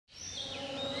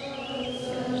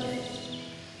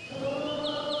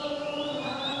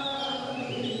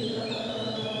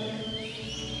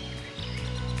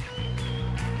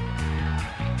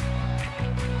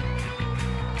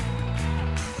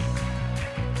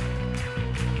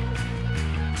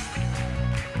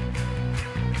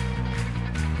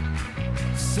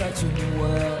touching the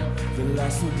world, the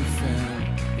lost will be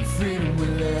found. The freedom we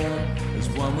live is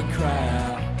one we cry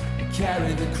out and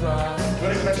carry the cross.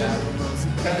 Go to confession.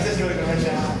 Time says go to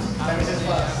confession. Time says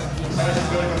fast. Time says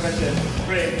go to confession.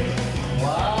 Pray.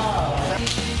 Wow.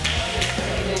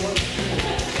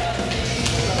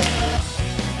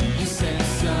 You sent a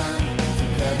son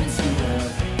from heaven to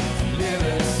earth to live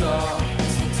us all.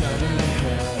 It's eternally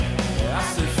hell. I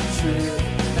search for truth.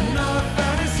 And all I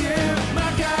found is you, my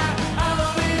God. I'll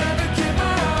only ever give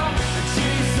my all.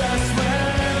 Jesus, when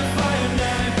I live for your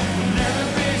name, will never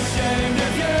be ashamed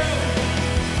of you.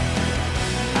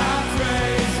 I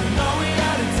praise and all we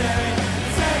got today.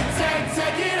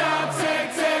 Take it all,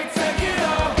 take it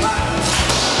all.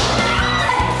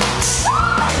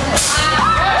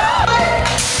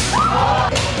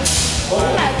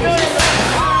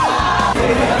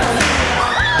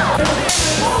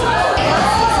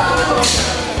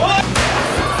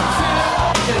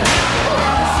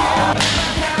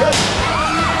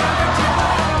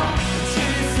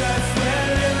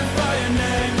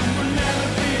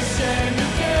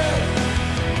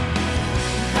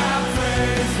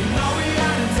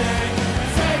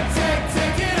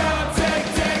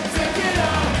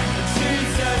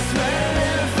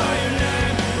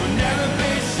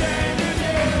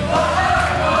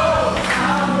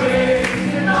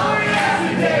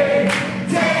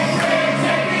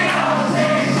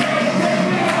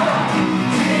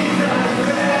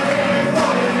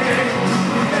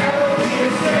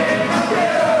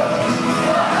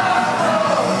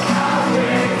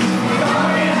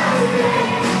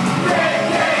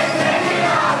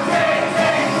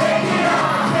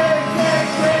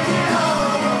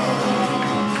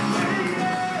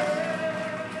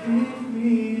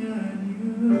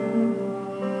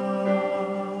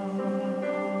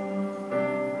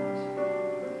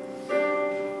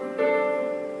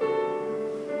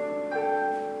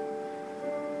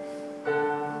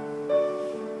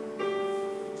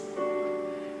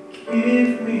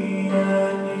 Give me a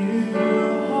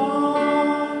new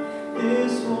heart,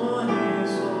 this one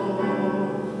is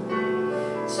old,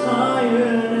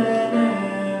 tired and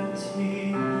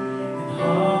empty, and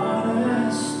hard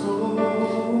as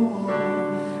stone.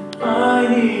 I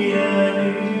need a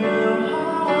new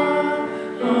heart,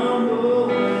 humble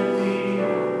and meek,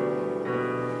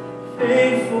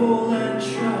 faithful and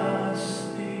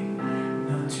trusting,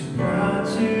 not too proud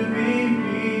to be weak.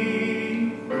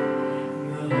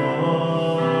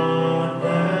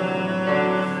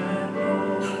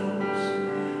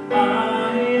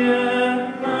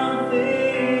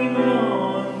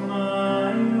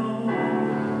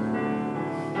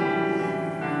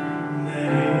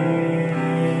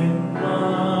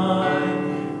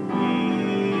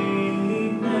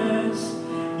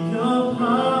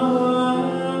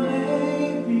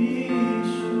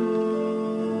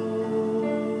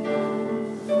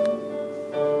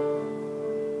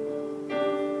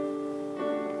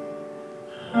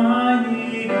 I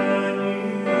need a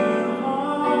new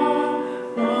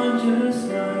heart, one just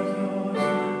like yours,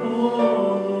 oh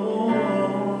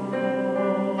Lord.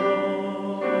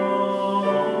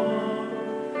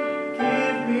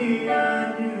 Give me a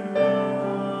new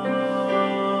heart.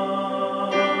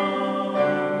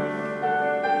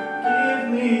 Give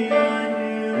me a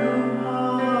new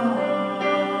heart.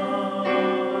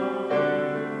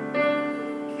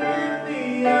 Give me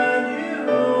a new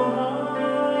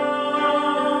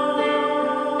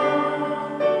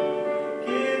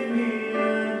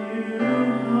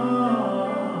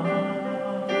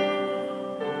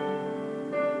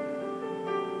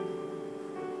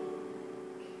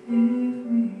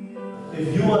If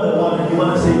you are the one and you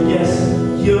want to say, yes,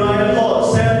 here I am,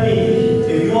 Lord, send me.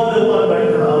 If you are the one right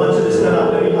now, I want you to stand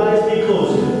up. Let your eyes be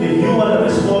closed. If you want to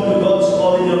respond to God's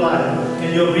call in your life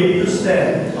and you're ready to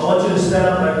stand, I want you to stand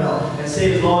up right now and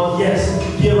say, Lord, yes,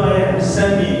 here I am,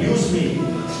 send me, use me.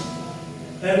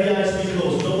 Every eyes be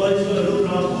closed. Nobody's going to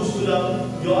look around who stood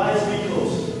up. Your eyes be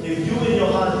closed. If you in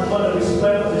your heart want to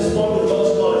respond to God's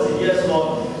call and say, yes,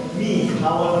 Lord, me, I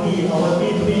want me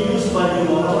to be used by you,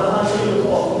 Lord. I want to answer your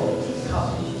call.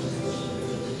 Come.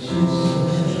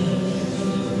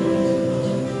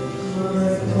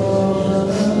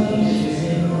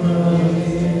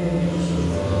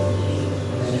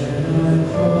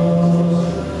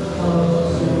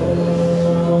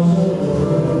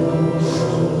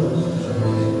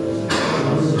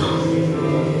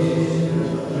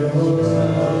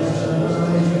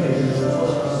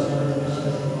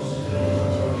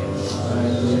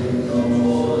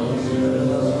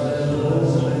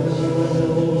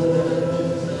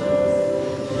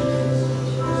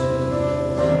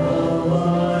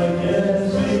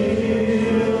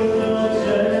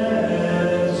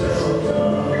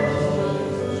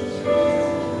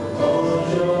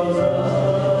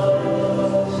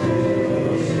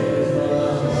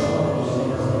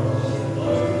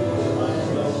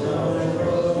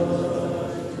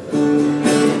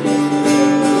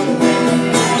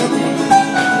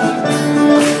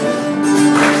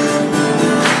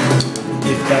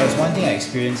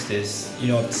 experienced this, you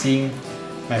know, seeing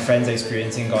my friends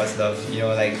experiencing God's love, you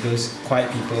know, like those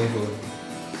quiet people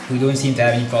who don't seem to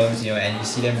have any problems, you know, and you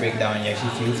see them break down and you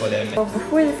actually feel for them. Well,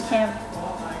 before this camp,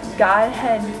 God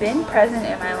had been present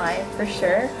in my life for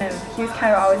sure, and He was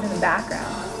kind of always in the background.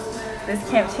 This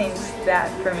camp changed that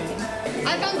for me.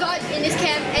 I found God in this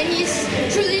camp, and He's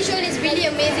truly shown His really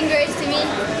amazing grace to me.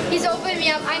 He's opened me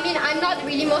up. I mean, I'm not the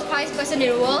really most pious person in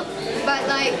the world, but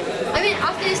like, I mean,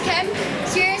 after this camp,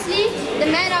 seriously, the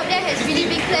man out there has really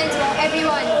big plans for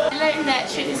everyone. I learned that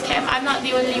through this camp, I'm not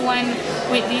the only one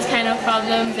with these kind of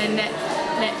problems and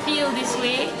that feel this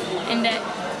way, and that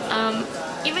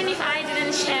even if I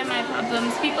didn't share my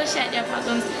problems, people shared their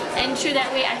problems, and through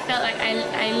that way I felt like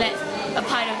I let a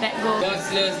part of that go.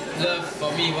 God's love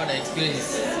for me, what I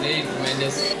experienced, is really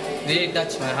tremendous. Really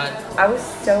touched my heart. I was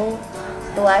so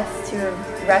blessed to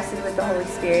have rested with the Holy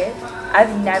Spirit.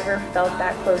 I've never felt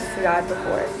that close to God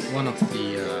before. One of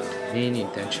the main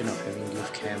intention of having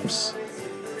youth camps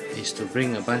is to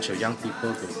bring a bunch of young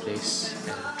people to a place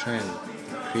and try and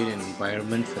create an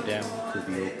environment for them to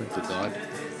be open to God,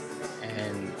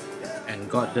 and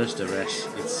God does the rest.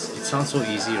 It sounds so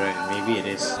easy, right? Maybe it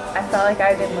is. I felt like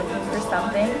I've been looking for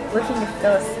something, looking to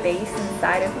fill a space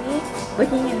inside of me,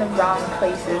 looking in the wrong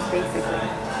places basically.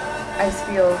 I just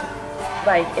feel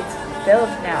like it's filled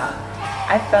now.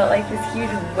 I felt like this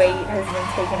huge weight has been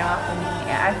taken off of me,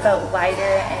 and I felt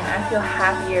lighter and I feel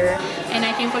happier. And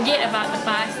I can forget about the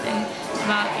past and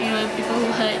about, you know, people who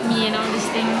hurt me and all these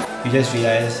things. You just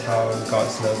realize how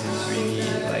God's love is really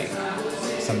like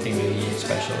something really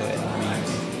special and really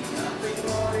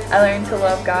beautiful. I learned to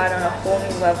love God on a whole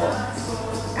new level,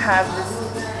 have this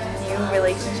new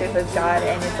relationship with God,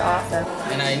 and it's awesome.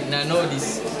 And I know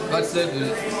this God's love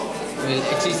will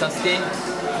actually sustain,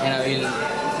 and I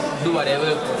will do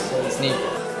whatever for His name.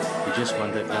 We just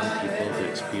wanted young people to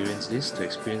experience this, to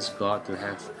experience God, to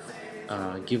have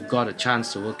give God a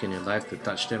chance to work in their life, to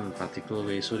touch them in particular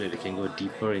ways so that they can go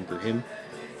deeper into Him.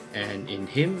 And in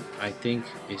Him, I think,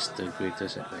 is the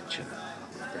greatest adventure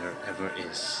there ever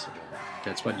is.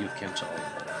 That's what youth camps are all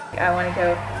about. I want to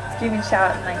go scream and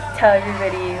shout and like tell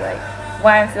everybody like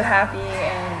why I'm so happy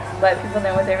and let people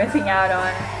know what they're missing out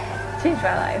on. Changed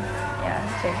my life. Yeah,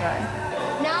 changed my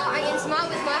life. Now I can smile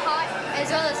with my heart as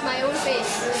well as my own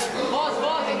face.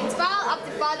 I can smile up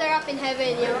to Father up in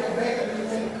heaven, you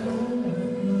know.